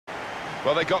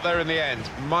Well, they got there in the end.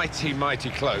 Mighty, mighty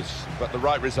close, but the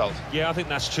right result. Yeah, I think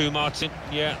that's true, Martin.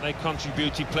 Yeah, they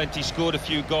contributed plenty, scored a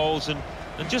few goals and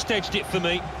just edged it for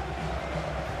me.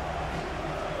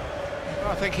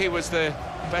 I think he was the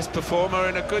best performer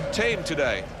in a good team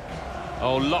today.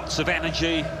 Oh, lots of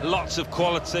energy, lots of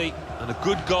quality, and a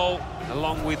good goal,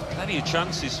 along with plenty of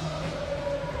chances.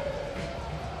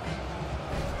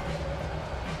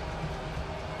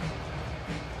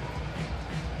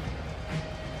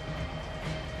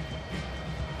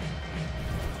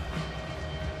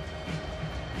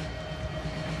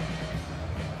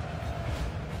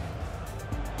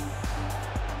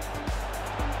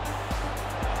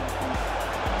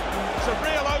 It's a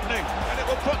real opening, and it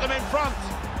will put them in front.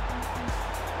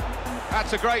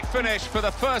 That's a great finish for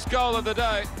the first goal of the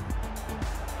day.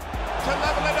 To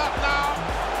level it up now.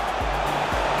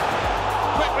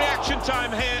 Quick reaction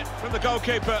time here from the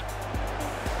goalkeeper.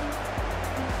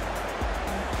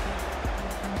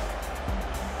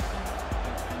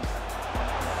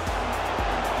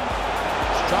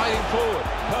 Striding forward,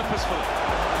 purposefully.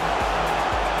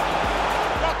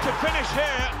 Got to finish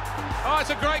here. Oh, it's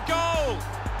a great goal.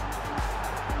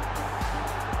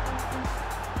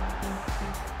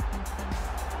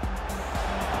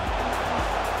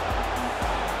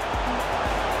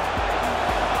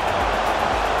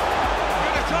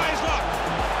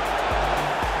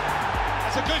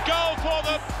 It's a good goal for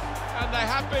them, and they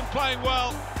have been playing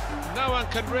well. No one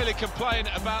can really complain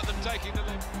about them taking the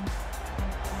lead.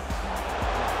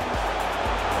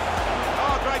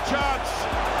 Oh, great chance.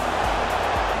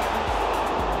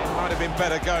 It might have been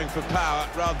better going for power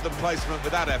rather than placement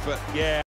with that effort. Yeah.